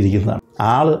കീഴെ ചാരിയിരിക്കുന്നതാണ്.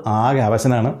 ആൾ ആകെ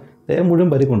അവശനാണ്. ദേഹം മുഴുവൻ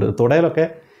പരിക്കുണ്ട്, തുടയിലൊക്കെ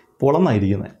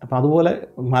പൊളന്നായിരിക്കുന്നത്. അപ്പോൾ അതുപോലെ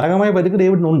മരകമായ പരിക്ക്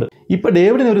ഡേവിഡിനുണ്ട്. ഇപ്പോൾ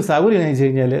ഡേവിഡിന് ഒരു സൗകര്യം എന്ന് വെച്ച്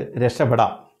കഴിഞ്ഞാൽ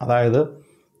രക്ഷപ്പെടാം. അതായത്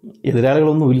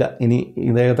എതിരാളികളൊന്നുമില്ല ഇനി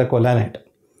ഇദ്ദേഹത്തെ കൊല്ലാനായിട്ട്.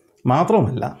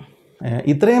 മാത്രമല്ല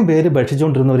ഇത്രയും പേര്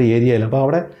ഭക്ഷിച്ചുകൊണ്ടിരുന്ന ഒരു ഏരിയയിൽ. അപ്പോൾ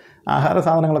അവിടെ ആഹാര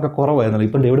സാധനങ്ങളൊക്കെ കുറവായിരുന്നല്ലോ.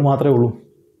 ഇപ്പം ഡേവിഡ് മാത്രമേ ഉള്ളൂ.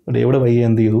 ഡേവിഡ് പയ്യെ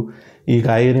എന്ത് ചെയ്തു, ഈ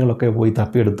കായികങ്ങളൊക്കെ പോയി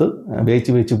തപ്പിയെടുത്ത്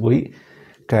വേച്ച് പോയി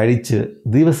കഴിച്ച്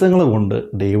ദിവസങ്ങൾ കൊണ്ട്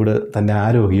ഡേവിഡ് തൻ്റെ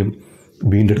ആരോഗ്യം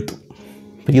വീണ്ടെടുത്തു.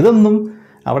 അപ്പം ഇതൊന്നും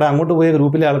അവിടെ അങ്ങോട്ട് പോയ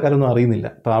ഗ്രൂപ്പിലെ ആൾക്കാരൊന്നും അറിയുന്നില്ല.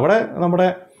 അപ്പോൾ അവിടെ നമ്മുടെ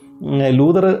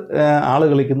ലൂതർ ആൾ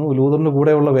കളിക്കുന്നു. ലൂതറിൻ്റെ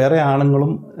കൂടെയുള്ള വേറെ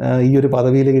ആണുങ്ങളും ഈ ഒരു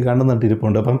പദവിയിലേക്ക് കണ്ടു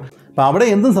നട്ടിരിപ്പുണ്ട്. അപ്പം അവിടെ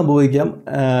എന്തും സംഭവിക്കാം.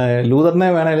 ലൂതറിനെ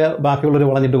വേണേൽ ബാക്കിയുള്ളവർ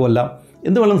വളഞ്ഞിട്ട് കൊല്ലാം,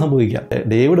 എന്ത് വേണം സംഭവിക്കാം.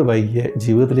 ഡേവിഡ് പയ്യെ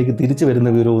ജീവിതത്തിലേക്ക് തിരിച്ചു വരുന്ന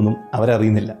വിവരമൊന്നും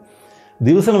അവരറിയുന്നില്ല.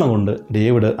 ദിവസങ്ങൾ കൊണ്ട്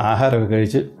ഡേവിഡ് ആഹാരമൊക്കെ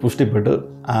കഴിച്ച് പുഷ്ടിപ്പെട്ട്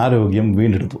ആരോഗ്യം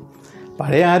വീണ്ടെടുത്തു.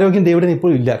 പഴയ ആരോഗ്യം ഡേവിഡിന്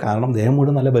ഇപ്പോഴും ഇല്ല, കാരണം ദേഹം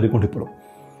മുഴുവൻ നല്ല പരിക്കൊണ്ട് ഇപ്പോഴും.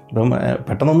 ഇപ്പം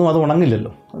പെട്ടെന്നൊന്നും അത്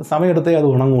ഉണങ്ങില്ലല്ലോ, സമയമെടുത്തേ അത്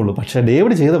ഉണങ്ങുള്ളൂ. പക്ഷേ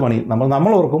ഡേവിഡ് ചെയ്ത പണി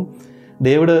നമ്മൾ ഓർക്കും,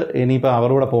 ഡേവിഡ് ഇനിയിപ്പോൾ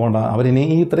അവരുടെ പോകണ്ട, അവരിനി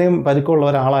ഇത്രയും പരിക്കുള്ള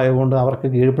ഒരാളായതുകൊണ്ട് അവർക്ക്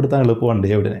കീഴ്പ്പെടുത്താൻ എളുപ്പമാണ്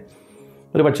ഡേവിഡിനെ.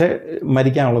 ഒരു പക്ഷേ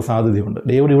മരിക്കാനുള്ള സാധ്യതയുണ്ട്,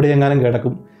 ഡേവിഡ് ഇവിടെ എങ്ങാനും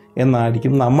കിടക്കും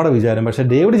എന്നായിരിക്കും നമ്മുടെ വിചാരം. പക്ഷേ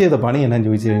ഡേവിഡ് ചെയ്ത പണി എന്നാന്ന്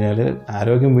ചോദിച്ചു കഴിഞ്ഞാൽ,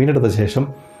 ആരോഗ്യം വീണ്ടെടുത്ത ശേഷം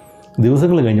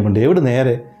ദിവസങ്ങൾ കഴിഞ്ഞപ്പോൾ ഡേവിഡ്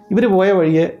നേരെ ഇവർ പോയ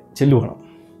വഴിയെ ചെല്ലുവാണ്.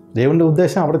 ഡേവിഡിൻ്റെ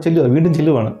ഉദ്ദേശം അവിടെ ചെല്ലുക, വീണ്ടും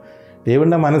ചെല്ലുവാണ്.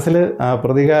 ഡേവിഡിൻ്റെ മനസ്സിൽ ആ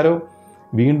പ്രതികാരവും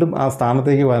വീണ്ടും ആ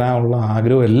സ്ഥാനത്തേക്ക് വരാനുള്ള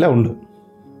ആഗ്രഹവും എല്ലാം ഉണ്ട്.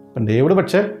 അപ്പം ഡേവിഡ്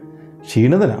പക്ഷേ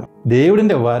ക്ഷീണിതനാണ്.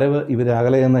 ഡേവിഡിൻ്റെ വരവ് ഇവർ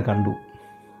അകലെ നിന്ന് കണ്ടു.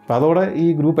 അപ്പോൾ അതോടെ ഈ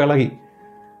ഗ്രൂപ്പ് ഇളകി.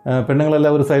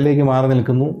 പെണ്ണുങ്ങളെല്ലാം ഒരു സൈഡിലേക്ക് മാറി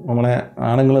നിൽക്കുന്നു, നമ്മളെ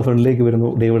ആണുങ്ങൾ ഫ്രണ്ടിലേക്ക് വരുന്നു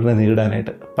ഡേവിഡിനെ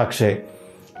നേരിടാനായിട്ട്. പക്ഷേ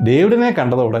ഡേവിഡിനെ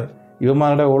കണ്ടതോടെ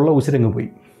ഇവന്മാരുടെ ഉള്ള ഉശിരങ്ങ് പോയി.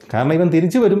 കാരണം ഇവൻ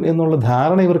തിരിച്ചു വരും എന്നുള്ള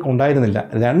ധാരണ ഇവർക്ക് ഉണ്ടായിരുന്നില്ല.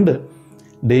 രണ്ട്,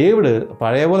 ഡേവിഡ്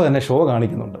പഴയ പോലെ തന്നെ ഷോ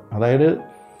കാണിക്കുന്നുണ്ട്. അതായത്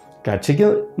കക്ഷിക്ക്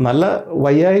നല്ല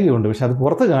വയ്യായികയുണ്ട്, പക്ഷെ അത്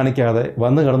പുറത്ത് കാണിക്കാതെ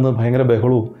വന്ന് കിടന്ന് ഭയങ്കര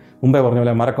ബഹളവും, മുമ്പേ പറഞ്ഞ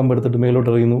പോലെ മരക്കൊമ്പ് എടുത്തിട്ട് മേലോട്ട്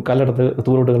എറിയുന്നു, കല്ലെടുത്ത്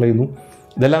തൂരോട്ട് കളയുന്നു.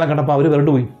 ഇതെല്ലാം കണ്ടപ്പോൾ അവർ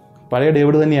വരണ്ടുപോയി. പഴയ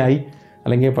ഡേവിഡ് തന്നെയായി,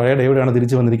 അല്ലെങ്കിൽ പഴയ ഡേവിഡാണ്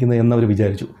തിരിച്ചു വന്നിരിക്കുന്നത് എന്നവർ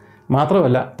വിചാരിച്ചു.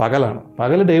 മാത്രമല്ല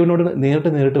പകൽ ഡേവിഡിനോട്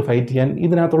നേരിട്ട് ഫൈറ്റ് ചെയ്യാൻ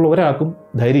ഇതിനകത്തുള്ള ഒരാൾക്കും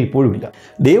ധൈര്യം ഇപ്പോഴും ഇല്ല.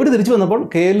 ഡേവിഡ് തിരിച്ചു വന്നപ്പോൾ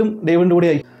കേലും ഡേവിഡിൻ്റെ കൂടെ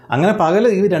ആയി. അങ്ങനെ പകൽ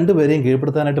ഈ രണ്ടുപേരെയും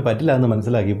കീഴ്പ്പെടുത്താനായിട്ട് പറ്റില്ല എന്ന്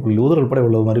മനസ്സിലാക്കിയപ്പോൾ ലൂതർ ഉൾപ്പെടെ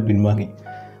ഉള്ളവന്മാർ പിൻവാങ്ങി.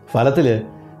 ഫലത്തിൽ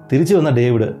തിരിച്ചു വന്ന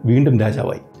ഡേവിഡ് വീണ്ടും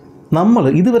രാജാവായി. നമ്മൾ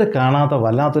ഇതുവരെ കാണാത്ത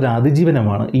വല്ലാത്തൊരു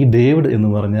അതിജീവനമാണ് ഈ ഡേവിഡ് എന്ന്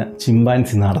പറഞ്ഞ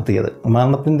ചിമ്പാൻസി നടത്തിയത്.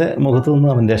 മരണത്തിൻ്റെ മുഖത്തു നിന്ന്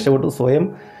അവൻ രക്ഷപ്പെട്ടു. സ്വയം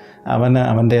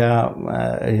അവൻ്റെ ആ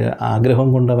ആഗ്രഹം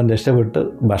കൊണ്ട് അവൻ രക്ഷപ്പെട്ട്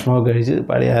ഭക്ഷണമൊക്കെ കഴിച്ച്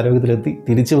പഴയ ആരോഗ്യത്തിലെത്തി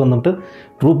തിരിച്ചു വന്നിട്ട്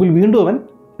ട്രൂപ്പിൽ വീണ്ടും അവൻ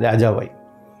രാജാവായി.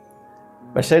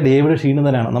 പക്ഷേ ഡേവിഡ്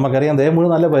ക്ഷീണിതനാണ്. നമുക്കറിയാം, ദേഹം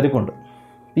മുഴുവൻ നല്ല പരിക്കുണ്ട്.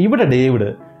 ഇവിടെ ഡേവിഡ്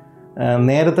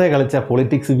നേരത്തെ കളിച്ച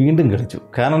പൊളിറ്റിക്സ് വീണ്ടും കളിച്ചു.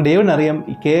 കാരണം ഡേവിഡിനറിയാം,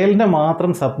 ഈ കേലിൻ്റെ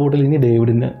മാത്രം സപ്പോർട്ടിൽ ഇനി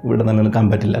ഡേവിഡിന് ഇവിടെ നിലനിൽക്കാൻ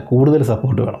പറ്റില്ല, കൂടുതൽ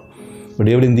സപ്പോർട്ട് വേണം. അപ്പോൾ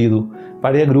ഡേവിഡ് എന്ത് ചെയ്തു,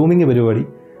 പഴയ ഗ്രൂമിങ് പരിപാടി,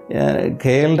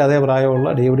 കേലിൻ്റെ അതേ പ്രായമുള്ള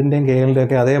ഡേവിഡിൻ്റെയും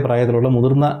കേലിൻ്റെയൊക്കെ അതേ പ്രായത്തിലുള്ള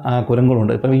മുതിർന്ന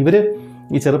കുരങ്ങുകളുണ്ട്. ഇപ്പം ഇവർ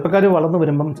ഈ ചെറുപ്പക്കാർ വളർന്നു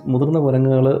വരുമ്പം മുതിർന്ന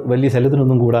കുരങ്ങുകൾ വലിയ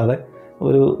ശല്യത്തിനൊന്നും കൂടാതെ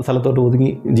ഒരു സ്ഥലത്തോട്ട്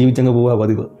ഒതുങ്ങി ജീവിച്ചങ്ങ് പോവുക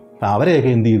പതിവ്. അപ്പം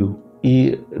അവരെയൊക്കെ എന്ത് ചെയ്തു, ഈ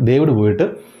ഡേവിഡ് പോയിട്ട്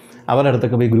അവരുടെ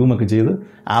അടുത്തൊക്കെ പോയി ഗ്രൂമൊക്കെ ചെയ്ത്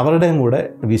അവരുടെയും കൂടെ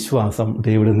വിശ്വാസം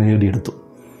ഡേവിഡ് നേടിയെടുത്തു.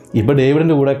 ഇപ്പോൾ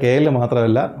ഡേവിഡിൻ്റെ കൂടെ കേരള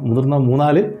മാത്രമല്ല, മുതിർന്ന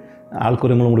 3-4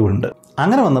 ആൾക്കുരങ്ങളും കൂടി ഉണ്ട്.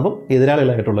 അങ്ങനെ വന്നപ്പം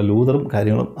എതിരാളികളായിട്ടുള്ള ലൂതറും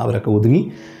കാര്യങ്ങളും അവരൊക്കെ ഒതുങ്ങി.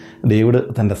 ഡേവിഡ്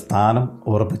തൻ്റെ സ്ഥാനം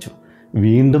ഉറപ്പിച്ചു.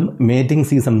 വീണ്ടും മേറ്റിംഗ്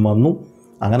സീസൺ വന്നു.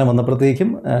 അങ്ങനെ വന്നപ്പോഴത്തേക്കും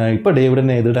ഇപ്പോൾ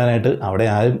ഡേവിഡിനെ എതിരാനായിട്ട് അവിടെ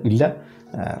ആരും ഇല്ല.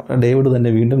 ഡേവിഡ് തന്നെ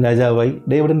വീണ്ടും രാജാവായി.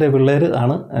 ഡേവിഡിൻ്റെ പിള്ളേർ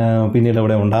ആണ് പിന്നീട്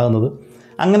അവിടെ ഉണ്ടാകുന്നത്.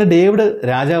 അങ്ങനെ ഡേവിഡ്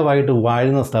രാജാവായിട്ട്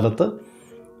വാഴുന്ന സ്ഥലത്ത്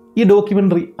ഈ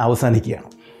ഡോക്യുമെൻ്ററി അവസാനിക്കുകയാണ്.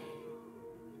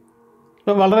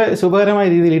 ഇപ്പം വളരെ ശുഭകരമായ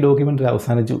രീതിയിൽ ഈ ഡോക്യുമെൻ്ററി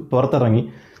അവസാനിച്ചു, പുറത്തിറങ്ങി.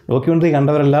 ഡോക്യുമെൻ്ററി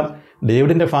കണ്ടവരെല്ലാം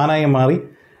ഡേവിഡിൻ്റെ ഫാനായി മാറി.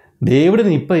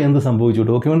 ഡേവിഡിന് ഇപ്പോൾ എന്ത് സംഭവിച്ചു,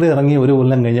 ഡോക്യുമെൻ്ററി ഇറങ്ങി ഒരു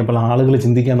കൊല്ലം കഴിഞ്ഞപ്പോൾ ആളുകൾ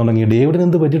ചിന്തിക്കാൻ തുടങ്ങി, ഡേവിഡിന്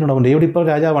എന്ത് പറ്റിയിട്ടുണ്ടാവും, ഡേവിഡ് ഇപ്പോൾ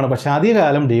രാജാവാണ്. പക്ഷേ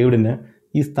അധികകാലം ഡേവിഡിന്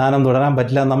ഈ സ്ഥാനം തുടരാൻ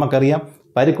പറ്റില്ല എന്ന് നമുക്കറിയാം.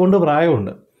 പരിക്കൊണ്ട്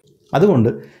പ്രായമുണ്ട്. അതുകൊണ്ട്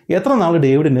എത്ര നാൾ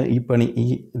ഡേവിഡിന് ഈ പണി, ഈ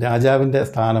രാജാവിൻ്റെ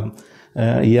സ്ഥാനം,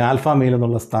 ഈ ആൽഫ മെയിൽ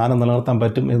എന്നുള്ള സ്ഥാനം നിലനിർത്താൻ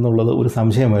പറ്റും എന്നുള്ളത് ഒരു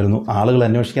സംശയമായിരുന്നു. ആളുകൾ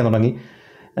അന്വേഷിക്കാൻ തുടങ്ങി.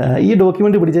 ഈ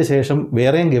ഡോക്യുമെൻ്റ് പിടിച്ച ശേഷം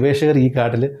വേറെയും ഗവേഷകർ ഈ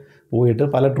കാട്ടിൽ പോയിട്ട്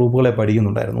പല ട്രൂപ്പുകളെ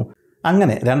പഠിക്കുന്നുണ്ടായിരുന്നു.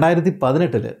 അങ്ങനെ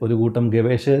 2018 ഒരു കൂട്ടം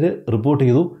ഗവേഷകർ റിപ്പോർട്ട്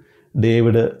ചെയ്തു,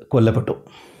 ഡേവിഡ് കൊല്ലപ്പെട്ടു.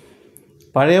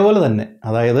 പഴയ പോലെ തന്നെ,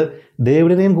 അതായത്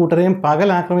ഡേവിഡിനെയും കൂട്ടരെയും പകൽ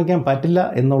ആക്രമിക്കാൻ പറ്റില്ല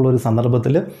എന്നുള്ളൊരു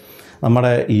സന്ദർഭത്തിൽ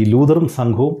നമ്മുടെ ഈ ലൂതറും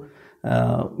സംഘവും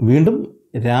വീണ്ടും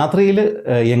രാത്രിയിൽ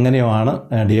എങ്ങനെയോ ആണ്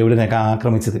ഡേവിഡിനെയൊക്കെ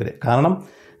ആക്രമിച്ചത് ഇവർ. കാരണം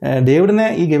ഡേവിഡിനെ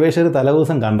ഈ ഗവേഷകർ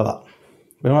തലേദിവസം കണ്ടതാണ്.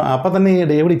 അപ്പം തന്നെ ഈ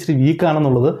ഡേവിഡ് ഇച്ചിരി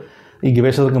വീക്കാണെന്നുള്ളത് ഈ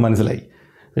ഗവേഷകർക്ക് മനസ്സിലായി.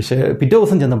 പക്ഷേ പിറ്റേ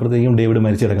ദിവസം ചെന്നപ്പോഴത്തേക്കും ഡേവിഡ്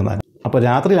മരിച്ചു കിടക്കുന്നതാണ്. അപ്പോൾ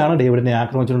രാത്രിയിലാണ് ഡേവിഡിനെ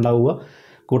ആക്രമിച്ചിട്ടുണ്ടാവുക.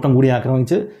 കൂട്ടം കൂടി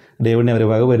ആക്രമിച്ച് ഡേവിഡിനെ അവർ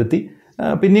വകവരുത്തി.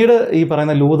 പിന്നീട് ഈ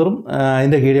പറയുന്ന ലൂതറും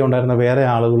അതിൻ്റെ കീഴെ ഉണ്ടായിരുന്ന വേറെ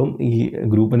ആളുകളും ഈ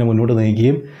ഗ്രൂപ്പിനെ മുന്നോട്ട്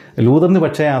നയിക്കുകയും ലൂതറിന്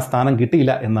പക്ഷേ ആ സ്ഥാനം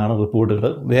കിട്ടിയില്ല എന്നാണ്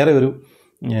റിപ്പോർട്ടുകൾ. വേറെ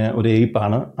ഒരു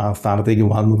എയ്പ്പാണ് ആ സ്ഥാനത്തേക്ക്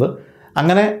വന്നത്.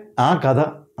 അങ്ങനെ ആ കഥ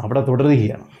അവിടെ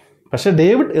തുടരുകയാണ്. പക്ഷേ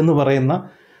ഡേവിഡ് എന്ന് പറയുന്ന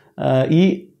ഈ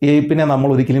എയ്പ്പിനെ നമ്മൾ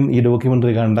ഒരിക്കലും ഈ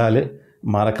ഡോക്യുമെൻ്ററി കണ്ടാൽ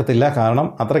മറക്കത്തില്ല. കാരണം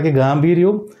അത്രയ്ക്ക്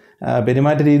ഗാംഭീര്യവും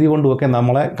പെരുമാറ്റ രീതി കൊണ്ടുമൊക്കെ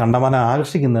നമ്മളെ കണ്ടമാനം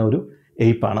ആകർഷിക്കുന്ന ഒരു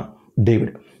എയ്പ്പാണ്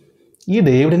ഡേവിഡ്. ഈ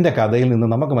ഡേവിഡിൻ്റെ കഥയിൽ നിന്ന്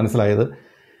നമുക്ക് മനസ്സിലായത്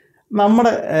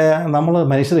നമ്മൾ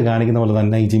മനുഷ്യർ കാണിക്കുന്ന പോലെ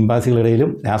തന്നെ ഈ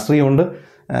ചിമ്പാൻസികളിടയിലും രാഷ്ട്രീയമുണ്ട്,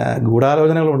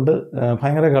 ഗൂഢാലോചനകളുണ്ട്,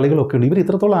 ഭയങ്കര കളികളൊക്കെ ഉണ്ട്. ഇവർ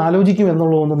ഇത്രത്തോളം ആലോചിക്കും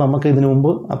എന്നുള്ളതൊന്നും നമുക്ക് ഇതിനു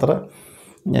മുമ്പ് അത്ര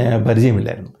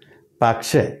പരിചയമില്ലായിരുന്നു.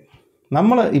 പക്ഷേ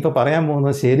നമ്മൾ ഇപ്പോൾ പറയാൻ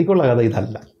പോകുന്നത് ശരിക്കുള്ള കഥ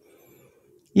ഇതല്ല.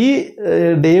 ഈ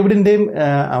ഡേവിഡിൻ്റെയും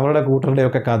അവരുടെ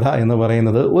കൂട്ടരുടെയൊക്കെ കഥ എന്ന്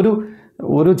പറയുന്നത്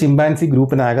ഒരു ചിമ്പാൻസി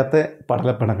ഗ്രൂപ്പിനകത്തെ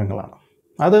പടലപ്പിണക്കങ്ങളാണ്.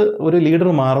 അത് ഒരു ലീഡർ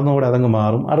മാറുന്നതോടെ അതങ്ങ്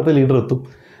മാറും, അടുത്ത ലീഡർ എത്തും,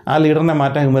 ആ ലീഡറിനെ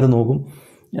മാറ്റാൻ ഇവർ നോക്കും,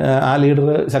 ആ ലീഡർ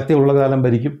ശക്തിയുള്ള കാലം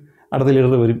ഭരിക്കും, അടുത്ത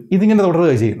ലീഡർ വരും, ഇതിങ്ങനെ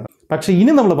തുടരുക ചെയ്യുന്നത്. പക്ഷേ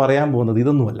ഇനി നമ്മൾ പറയാൻ പോകുന്നത്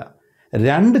ഇതൊന്നുമല്ല.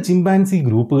 2 ചിമ്പാൻസി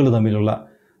ഗ്രൂപ്പുകൾ തമ്മിലുള്ള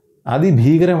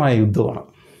അതിഭീകരമായ യുദ്ധമാണ്.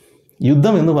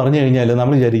 യുദ്ധം എന്ന് പറഞ്ഞു കഴിഞ്ഞാൽ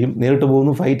നമ്മൾ വിചാരിക്കും നേരിട്ട്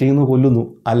പോകുന്നു, ഫൈറ്റ് ചെയ്യുന്നു, കൊല്ലുന്നു.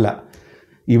 അല്ല,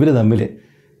 ഇവർ തമ്മിൽ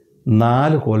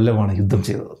 4 കൊല്ലമാണ് യുദ്ധം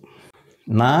ചെയ്തത്.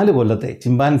 4 കൊല്ലത്തെ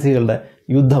ചിമ്പാൻസികളുടെ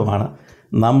യുദ്ധമാണ്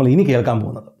നമ്മൾ ഇനി കേൾക്കാൻ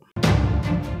പോകുന്നത്.